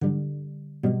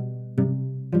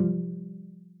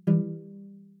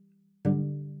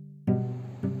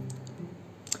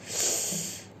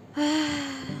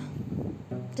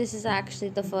This is actually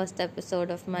the first episode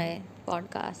of my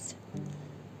podcast.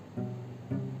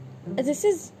 This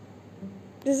is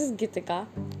Gitika.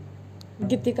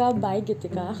 Gitika by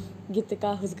Gitika.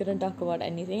 Gitika who's gonna talk about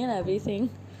anything and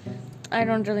everything. I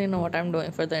don't really know what I'm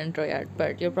doing for the intro yet,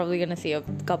 but you're probably gonna see a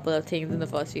couple of things in the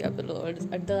first few episodes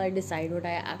until I decide what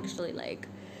I actually like.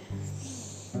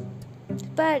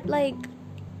 But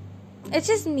it's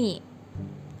just me.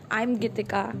 I'm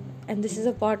Gitika, and this is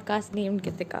a podcast named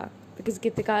Gitika because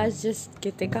Gitika is just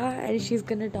Gitika, and she's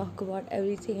gonna talk about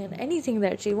everything and anything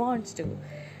that she wants to,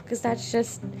 because that's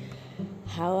just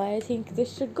how I think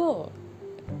this should go.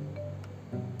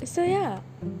 So yeah,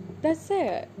 that's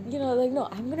it. No,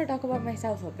 I'm gonna talk about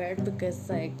myself a bit because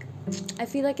I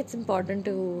feel like it's important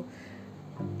to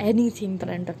anything that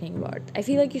I'm talking about. I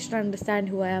feel like you should understand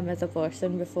who I am as a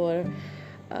person before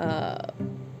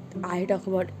I talk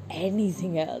about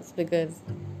anything else, because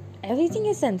everything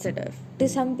is sensitive. To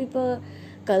some people,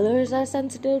 colors are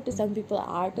sensitive. To some people,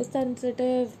 art is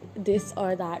sensitive. This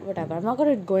or that, whatever. I'm not going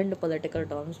to go into political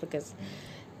terms because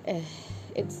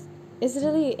it's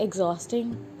really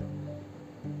exhausting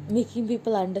making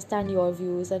people understand your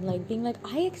views and being like,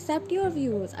 I accept your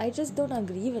views, I just don't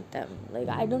agree with them.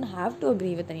 I don't have to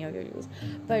agree with any of your views,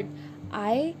 but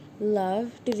I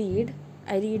love to read.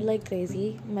 I read like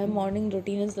crazy. My morning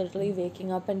routine is literally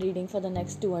waking up and reading for the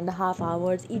next 2.5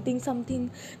 hours, eating something,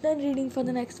 then reading for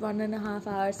the next 1.5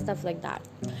 hours, stuff like that.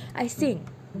 I sing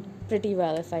pretty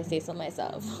well, if I say so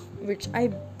myself, which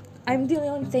I'm the only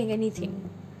one saying anything,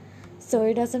 so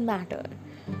it doesn't matter.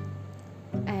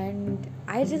 And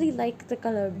I really like the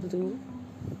color blue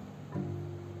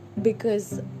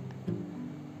because,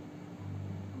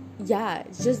 yeah,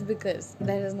 just because.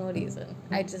 There is no reason.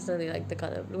 I just really like the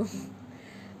color blue.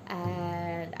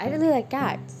 And I really like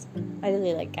cats.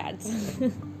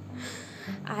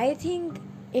 I think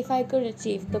if I could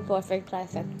achieve the perfect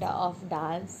trifecta of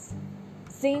dance,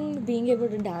 being able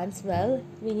to dance well,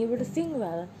 being able to sing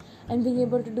well, and being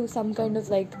able to do some kind of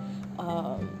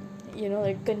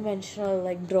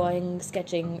conventional drawing,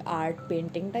 sketching, art,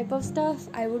 painting type of stuff,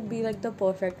 I would be the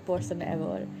perfect person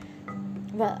ever.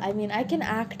 Well, I mean, I can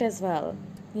act as well,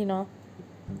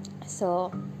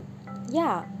 so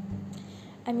yeah.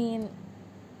 I mean,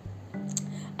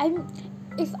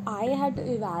 if I had to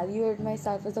evaluate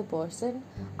myself as a person,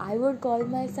 I would call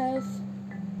myself,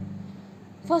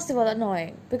 first of all,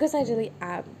 annoying, because I really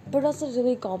am, but also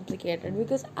really complicated,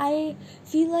 because I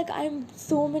feel like I'm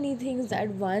so many things at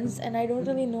once, and I don't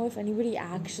really know if anybody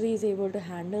actually is able to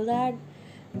handle that.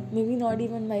 Maybe not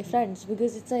even my friends,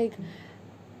 because it's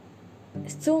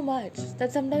so much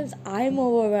that sometimes I'm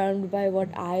overwhelmed by what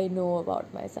I know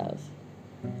about myself,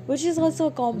 which is also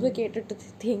a complicated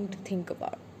thing to think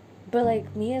about.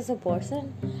 But me as a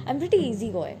person, I'm pretty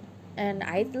easygoing, and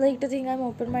I like to think I'm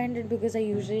open-minded because I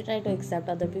usually try to accept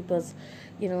other people's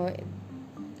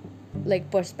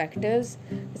perspectives,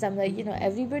 because I'm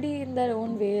everybody in their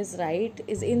own way is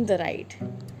in the right,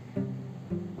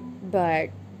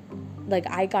 but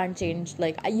I can't change,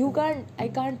 I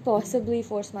can't possibly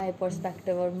force my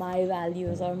perspective or my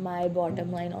values or my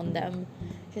bottom line on them.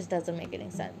 It just doesn't make any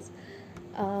sense.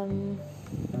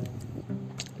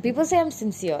 People say I'm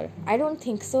sincere. I don't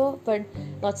think so, but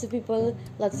lots of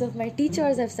my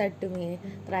teachers have said to me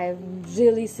that I am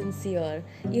really sincere,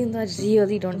 even though I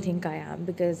really don't think I am,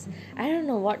 because I don't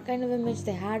know what kind of image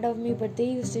they had of me, but they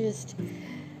used to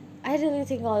I really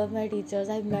think all of my teachers,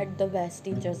 I've met the best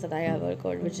teachers that I ever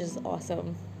could, which is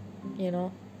awesome,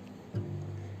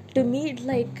 to meet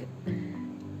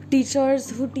teachers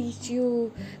who teach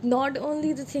you not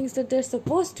only the things that they're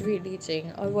supposed to be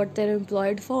teaching or what they're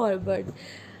employed for, but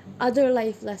other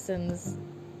life lessons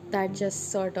that just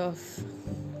sort of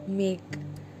make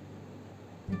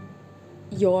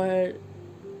your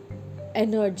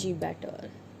energy better,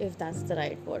 if that's the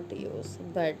right word to use.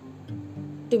 But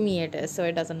to me it is, so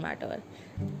it doesn't matter.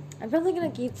 I'm probably gonna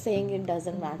keep saying it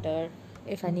doesn't matter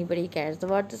if anybody cares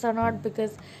about this or not,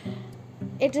 because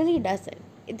it really doesn't.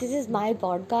 This is my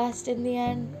podcast in the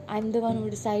end. I'm the one who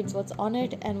decides what's on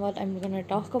it and what I'm gonna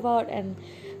talk about and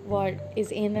what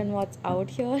is in and what's out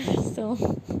here. So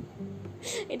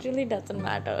it really doesn't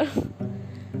matter.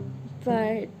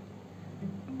 But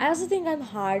I also think I'm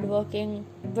hardworking,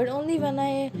 but only when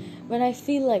I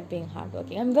feel like being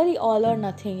hardworking. I'm very all or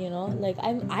nothing,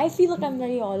 I feel like I'm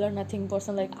very all or nothing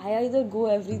person. I either go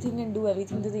everything and do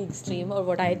everything to the extreme, or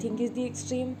what I think is the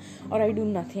extreme, or I do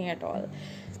nothing at all,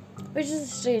 which is a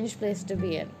strange place to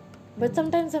be in. But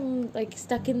sometimes I'm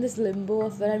stuck in this limbo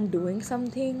of where I'm doing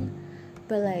something,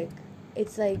 but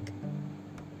it's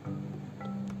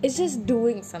just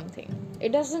doing something.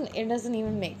 It doesn't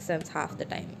even make sense half the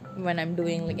time. when I'm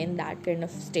doing like in that kind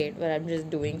of state where I'm just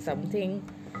doing something.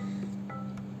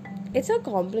 It's so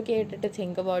complicated to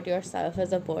think about yourself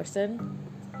as a person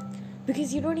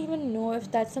because you don't even know if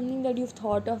that's something that you've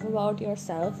thought of about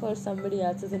yourself or somebody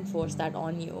else has enforced that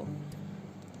on you.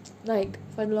 Like,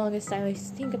 for the longest time, I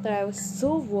used to think that I was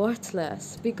so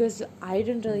worthless because I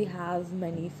didn't really have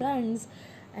many friends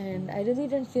and I really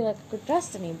didn't feel like I could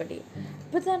trust anybody.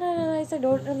 But then I realized I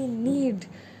don't really need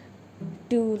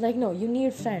to, like, no, you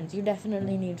need friends. You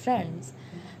definitely need friends.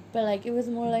 But, like, it was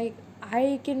more like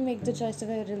I can make the choice if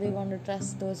I really want to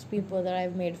trust those people that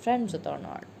I've made friends with or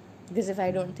not. Because if I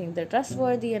don't think they're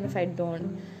trustworthy and if I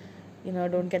don't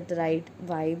get the right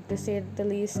vibe, to say the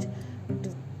least,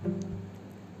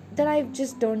 then I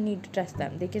just don't need to trust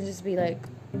them. They can just be like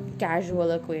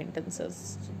casual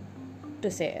acquaintances,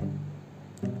 to say it.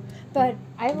 But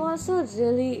I'm also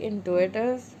really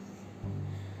intuitive,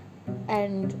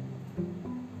 and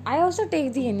I also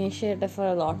take the initiative for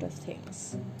a lot of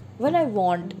things when I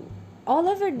want to. All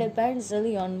of it depends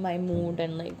really on my mood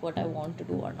and like what I want to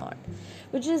do or not,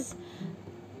 which is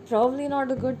probably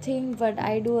not a good thing, but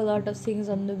I do a lot of things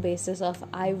on the basis of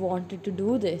I wanted to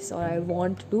do this, or I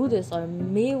want to do this, or I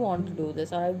may want to do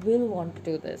this, or I will want to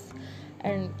do this.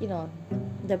 And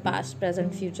the past,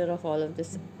 present, future of all of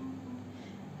this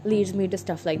leads me to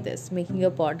stuff like this, making a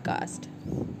podcast,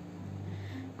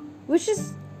 which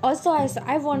is also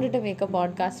I've wanted to make a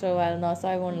podcast for a while now, so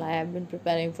I won't lie, I've been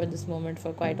preparing for this moment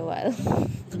for quite a while.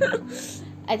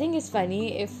 I think it's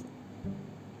funny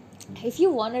if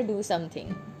you want to do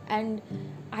something, and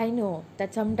I know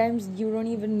that sometimes you don't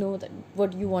even know that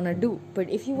what you want to do, but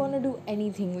if you want to do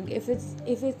anything, like if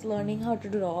it's learning how to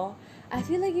draw, I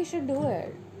feel like you should do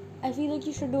it.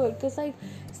 Because like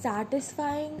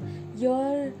satisfying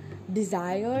your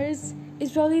desires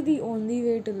is probably the only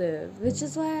way to live, which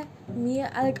is why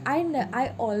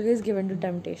I always give in to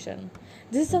temptation.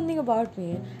 This is something about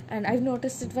me, and I've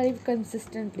noticed it very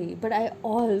consistently, but I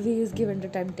always give in to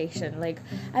temptation. Like,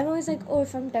 I'm always like, oh,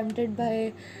 if I'm tempted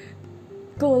by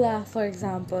cola, for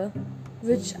example,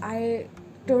 which I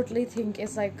totally think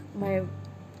is like my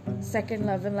second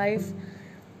love in life,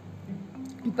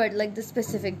 but like the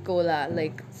specific cola,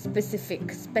 like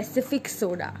specific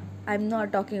soda. I'm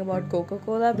not talking about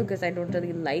Coca-Cola because I don't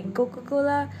really like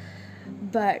Coca-Cola,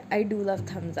 but I do love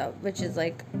Thumbs Up, which is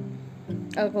like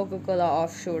a Coca-Cola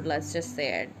offshoot, let's just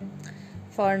say it.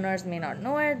 Foreigners may not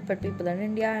know it, but people in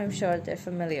India, I'm sure they're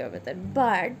familiar with it.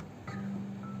 But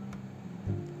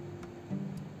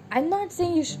I'm not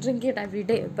saying you should drink it every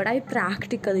day, but I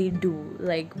practically do.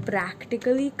 Like,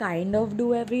 practically kind of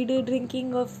do everyday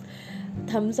drinking of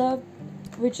Thumbs Up,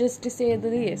 which is to say the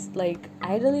least. Like,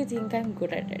 I really think I'm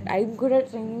good at it. I'm good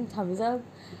at drinking Thumbs Up,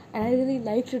 and I really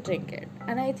like to drink it.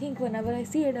 And I think whenever I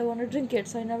see it, I want to drink it.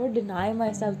 So I never deny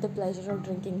myself the pleasure of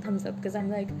drinking Thumbs Up, because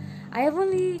I'm like, I have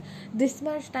only this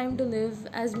much time to live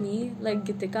as me, like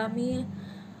Gitika me.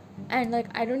 And like,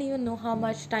 I don't even know how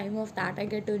much time of that I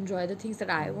get to enjoy the things that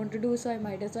I want to do. So I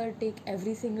might as well take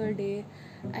every single day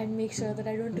and make sure that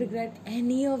I don't regret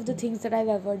any of the things that I've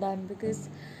ever done. Because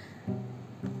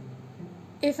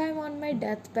if I'm on my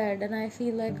deathbed and I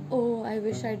feel like, oh, I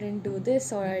wish I didn't do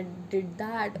this, or I did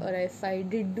that, or if I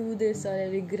did do this, or I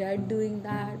regret doing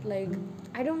that, like,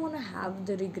 I don't want to have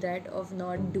the regret of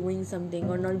not doing something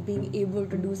or not being able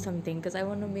to do something, because I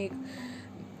want to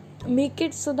make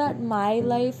it so that my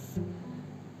life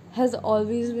has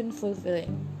always been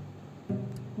fulfilling,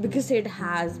 because it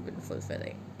has been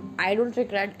fulfilling. I don't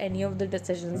regret any of the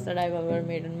decisions that I've ever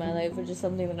made in my life, which is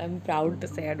something that I'm proud to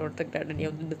say. I don't regret any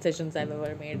of the decisions I've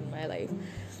ever made in my life.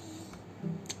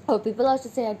 Oh, people also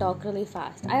say I talk really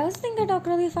fast. I also think I talk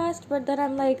really fast, but then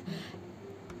I'm like,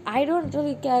 I don't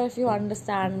really care if you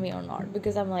understand me or not,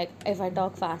 because I'm like, if I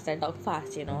talk fast, I talk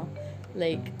fast,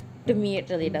 Like, to me, it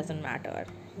really doesn't matter.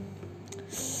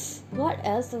 What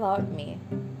else about me?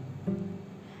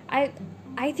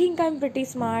 I think I'm pretty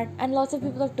smart, and lots of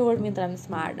people have told me that I'm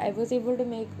smart. I was able to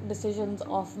make decisions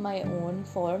of my own,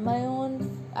 for my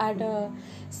own, at a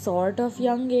sort of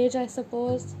young age, I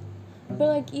suppose. But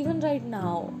like, even right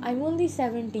now, I'm only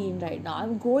 17 right now.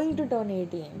 I'm going to turn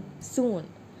 18 soon.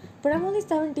 But I'm only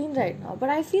 17 right now. But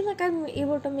I feel like I'm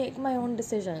able to make my own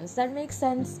decisions. That makes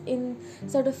sense in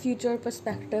sort of future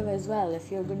perspective as well,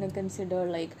 if you're going to consider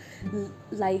like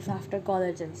life after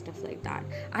college and stuff like that.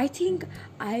 I think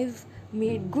I've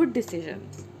made good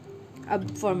decisions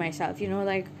for myself.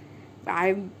 Like,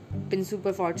 I've been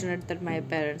super fortunate that my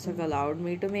parents have allowed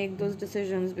me to make those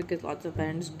decisions, because lots of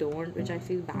parents don't, which I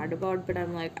feel bad about. But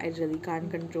I'm like, I really can't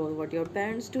control what your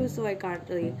parents do, so I can't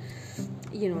really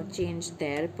change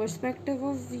their perspective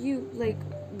of you, like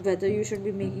whether you should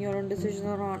be making your own decisions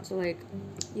or not. So like,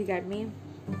 you get me?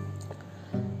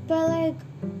 But like,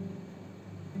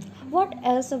 what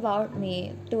else about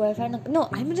me do I find? No,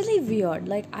 I'm really weird.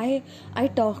 Like, I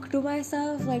talk to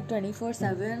myself like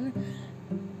 24/7,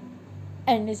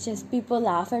 and it's just people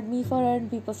laugh at me for it,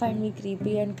 and people find me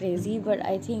creepy and crazy. But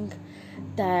I think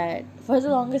that for the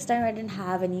longest time I didn't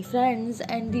have any friends,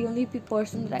 and the only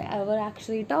person that I ever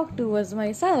actually talked to was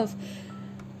myself.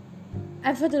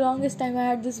 And for the longest time I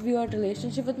had this weird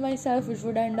relationship with myself, which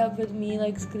would end up with me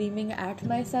like screaming at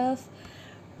myself.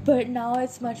 But now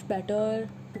it's much better,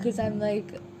 because I'm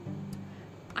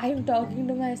talking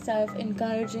to myself,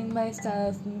 encouraging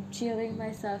myself, cheering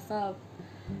myself up,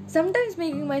 sometimes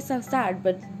making myself sad,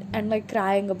 and like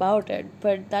crying about it.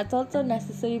 But that's also a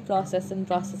necessary process in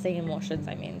processing emotions.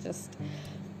 I mean, just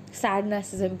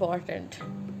sadness is important.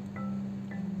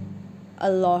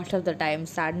 A lot of the time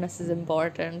sadness is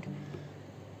important.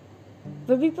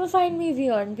 But people find me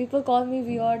weird, and people call me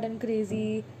weird and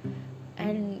crazy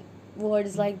and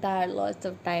words like that lots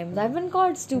of times. I've been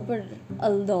called stupid a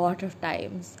lot of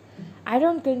times. I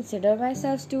don't consider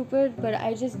myself stupid, but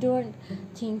I just don't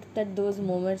think that those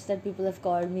moments that people have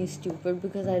called me stupid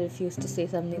because I refused to say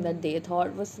something that they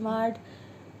thought was smart.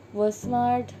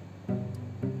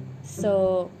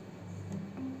 So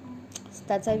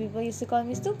that's why people used to call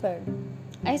me stupid.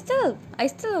 I still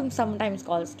am sometimes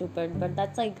called stupid, but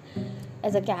that's like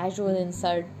as a casual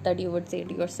insult that you would say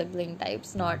to your sibling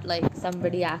types, not like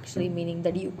somebody actually meaning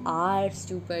that you are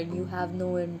stupid, you have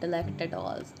no intellect at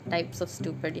all, types of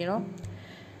stupid, you know.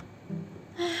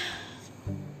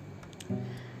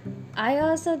 I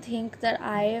also think that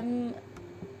I'm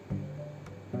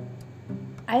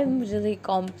really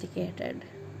complicated.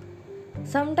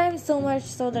 Sometimes so much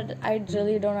so that I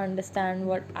really don't understand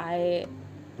what I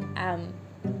am.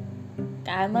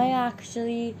 Am I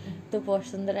actually the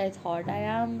person that I thought I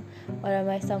am, or am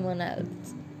I someone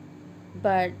else?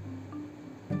 But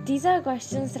these are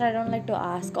questions that I don't like to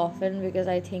ask often, because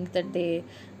I think that they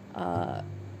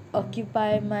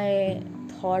occupy my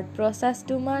thought process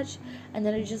too much, and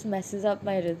then it just messes up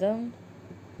my rhythm.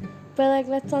 But like,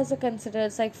 let's also consider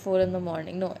it's like 4 in the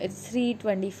morning. No, it's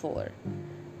 3:24,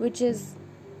 which is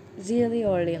really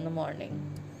early in the morning.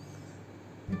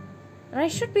 And I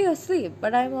should be asleep,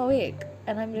 but I'm awake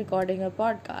and I'm recording a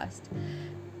podcast.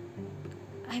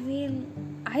 I mean,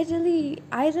 I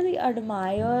really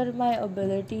admire my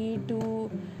ability to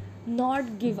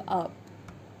not give up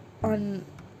on...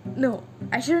 No,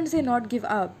 I shouldn't say not give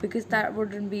up, because that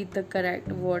wouldn't be the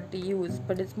correct word to use,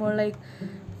 but it's more like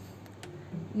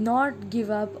not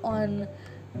give up on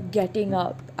getting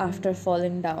up after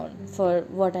falling down for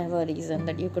whatever reason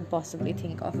that you could possibly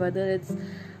think of, whether it's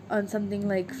on something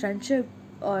like friendship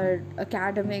or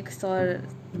academics, or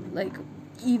like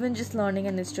even just learning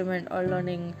an instrument or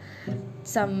learning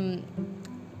some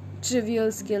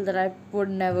trivial skill that I would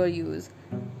never use.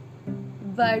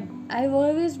 But I've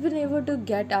always been able to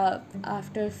get up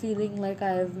after feeling like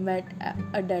I've met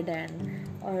a dead end,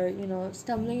 or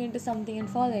stumbling into something and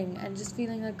falling, and just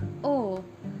feeling like, oh,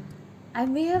 I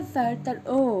may have felt that,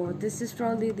 oh, this is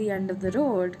probably the end of the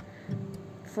road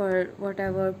for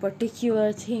whatever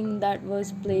particular thing that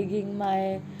was plaguing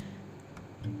my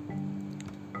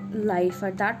life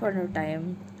at that point of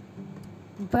time.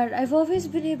 But I've always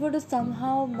been able to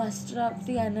somehow muster up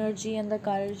the energy and the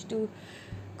courage to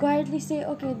quietly say,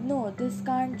 okay, no, this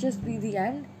can't just be the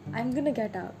end. I'm gonna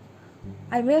get up.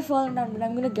 I may have fallen down, but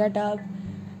I'm gonna get up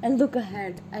and look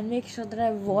ahead and make sure that I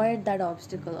avoid that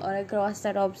obstacle, or I cross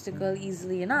that obstacle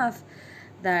easily enough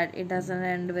that it doesn't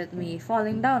end with me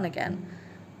falling down again.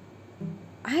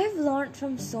 I have learned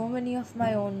from so many of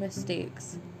my own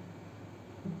mistakes.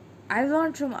 I've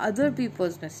learned from other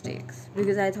people's mistakes,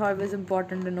 because I thought it was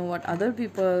important to know what other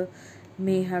people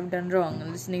may have done wrong,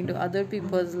 and listening to other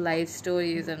people's life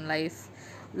stories and life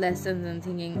lessons and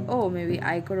thinking, oh, maybe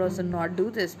I could also not do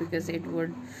this because it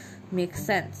would make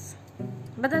sense.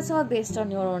 But that's all based on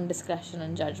your own discretion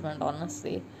and judgment,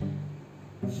 honestly.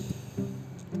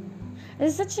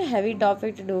 It's such a heavy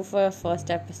topic to do for a first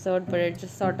episode, but it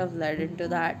just sort of led into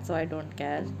that, so I don't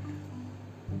care.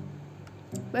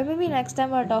 But maybe next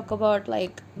time I'll talk about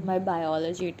like my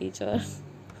biology teacher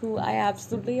who I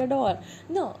absolutely adore.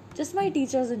 No, just my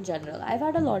teachers in general. I've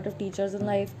had a lot of teachers in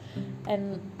life,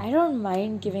 and I don't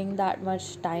mind giving that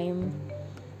much time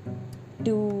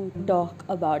to talk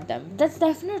about them. That's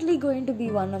definitely going to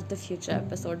be one of the future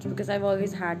episodes, because I've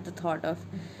always had the thought of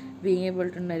being able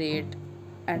to narrate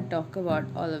and talk about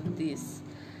all of these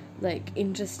like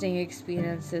interesting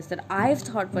experiences that I've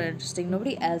thought were interesting.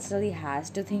 Nobody else really has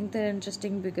to think they're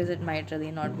interesting because it might really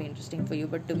not be interesting for you,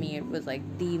 but to me it was like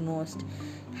the most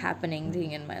happening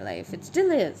thing in my life. It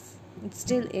still is. It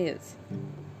still is.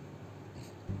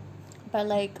 But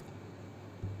like,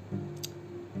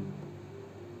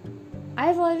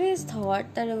 I've always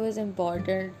thought that it was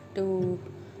important to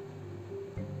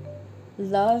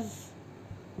love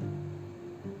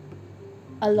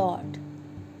a lot.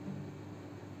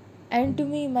 And to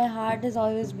me, my heart has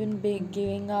always been big,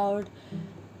 giving out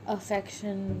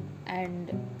affection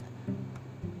and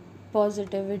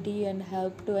positivity and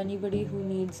help to anybody who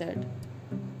needs it.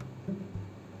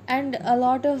 And a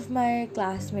lot of my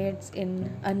classmates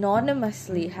in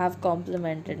anonymously have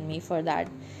complimented me for that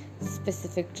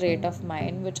specific trait of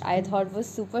mine, which I thought was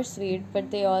super sweet,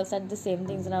 but they all said the same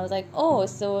things, and I was like, oh,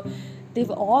 so they've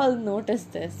all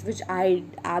noticed this, which I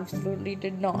absolutely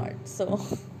did not. So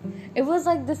it was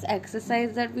like this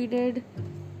exercise that we did,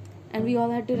 and we all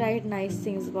had to write nice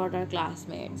things about our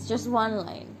classmates. Just one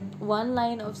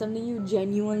line of something you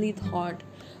genuinely thought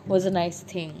was a nice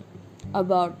thing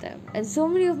about them. And so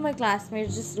many of my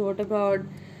classmates just wrote about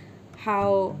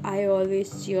how I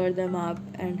always cheer them up,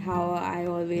 and how I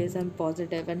always am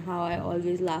positive, and how I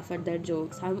always laugh at their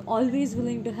jokes. I'm always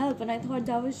willing to help, and I thought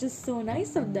that was just so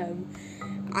nice of them.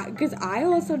 Because I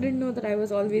also didn't know that I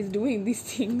was always doing these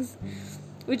things,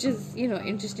 which is,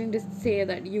 interesting to say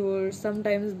that you're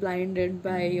sometimes blinded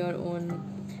by your own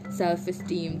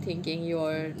self-esteem, thinking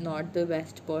you're not the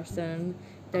best person,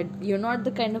 that you're not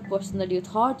the kind of person that you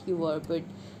thought you were. But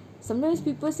sometimes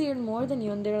people see it more than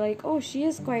you, and they're like, oh, she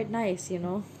is quite nice,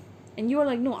 and you're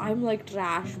like, no, I'm like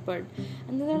trash. But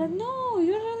and then they're like, no,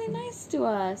 you're really nice to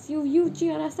us, you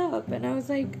cheer us up. And I was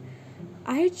like,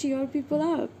 I cheer people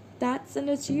up. That's an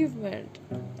achievement.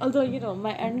 Although,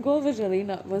 my end goal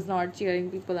was not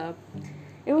cheering people up.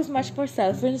 It was much more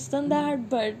selfish than that.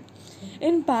 But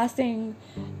in passing,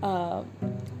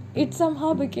 it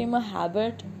somehow became a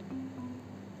habit,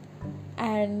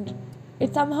 and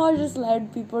it somehow just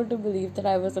led people to believe that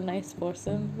I was a nice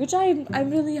person, which I'm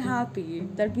really happy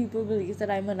that people believe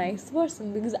that I'm a nice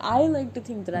person, because I like to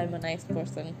think that I'm a nice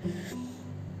person.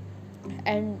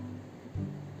 And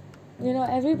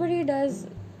everybody does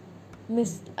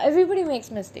everybody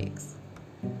makes mistakes.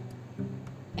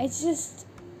 It's just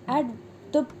at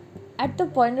the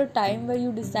point of time where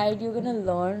you decide you're gonna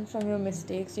learn from your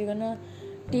mistakes, you're gonna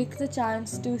take the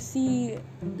chance to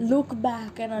look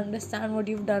back and understand what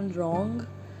you've done wrong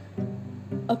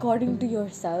according to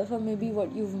yourself, or maybe what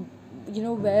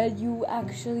where you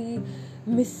actually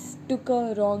mistook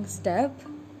a wrong step.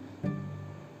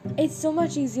 It's so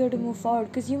much easier to move forward,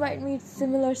 because you might meet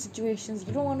similar situations.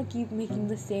 You don't want to keep making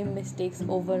the same mistakes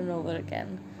over and over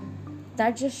again.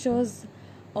 That just shows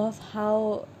of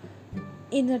how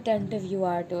inattentive you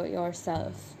are to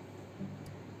yourself.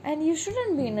 And you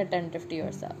shouldn't be inattentive to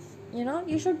yourself.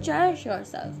 You should cherish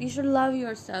yourself. You should love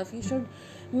yourself. You should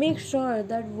make sure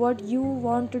that what you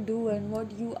want to do and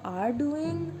what you are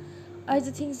doing are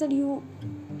the things that you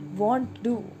want to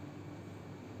do,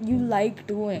 you like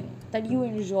doing, that you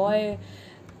enjoy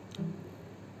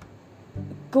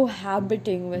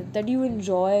cohabiting with, that you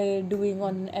enjoy doing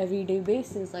on an everyday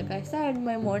basis. Like I said,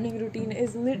 my morning routine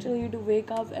is literally to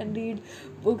wake up and read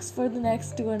books for the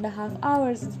next 2.5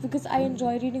 hours. It's because I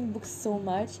enjoy reading books so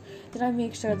much that I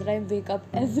make sure that I wake up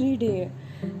every day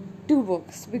to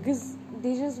books, because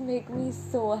they just make me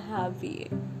so happy.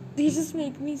 They just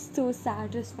make me so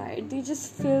satisfied. They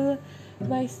just fill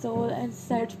my soul and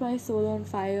set my soul on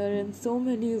fire in so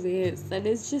many ways that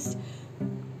it's just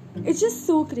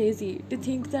so crazy to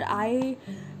think that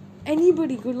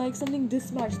anybody could like something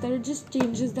this much, that it just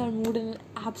changes their mood in an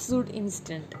absolute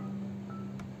instant.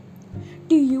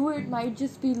 To you, it might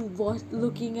just be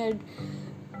looking at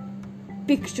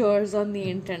pictures on the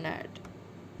internet.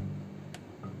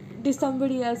 To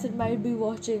somebody else, it might be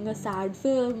watching a sad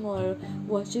film, or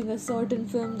watching a certain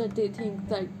film that they think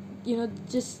that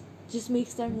just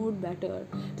makes their mood better.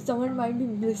 Someone might be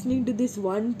listening to this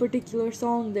one particular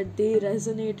song that they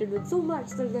resonated with so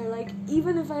much that they're like,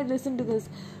 even if I listen to this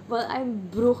while I'm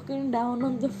broken down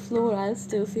on the floor, I'll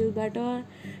still feel better.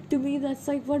 To me, that's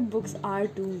like what books are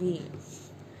to me.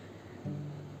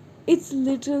 It's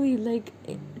literally like,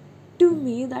 to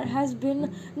me, that has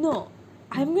been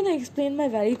I'm gonna explain my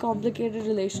very complicated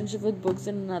relationship with books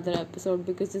in another episode,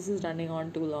 because this is running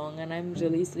on too long and I'm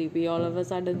really sleepy all of a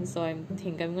sudden, so I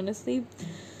think I'm gonna sleep.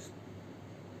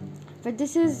 But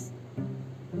this is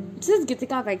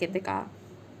Gitika by Gitika,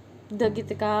 the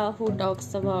Gitika who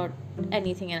talks about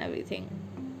anything and everything.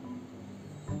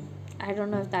 I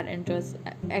don't know if that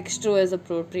extra is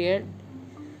appropriate,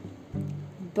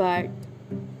 but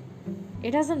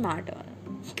it doesn't matter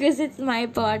because it's my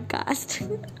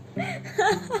podcast.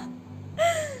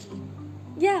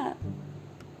 Yeah,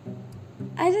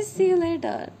 I just see you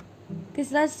later,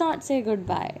 because let's not say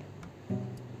goodbye.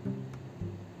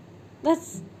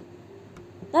 Let's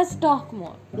talk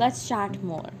more. Let's chat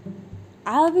more.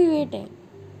 I'll be waiting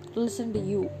to listen to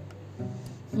you.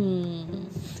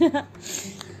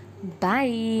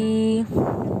 Bye.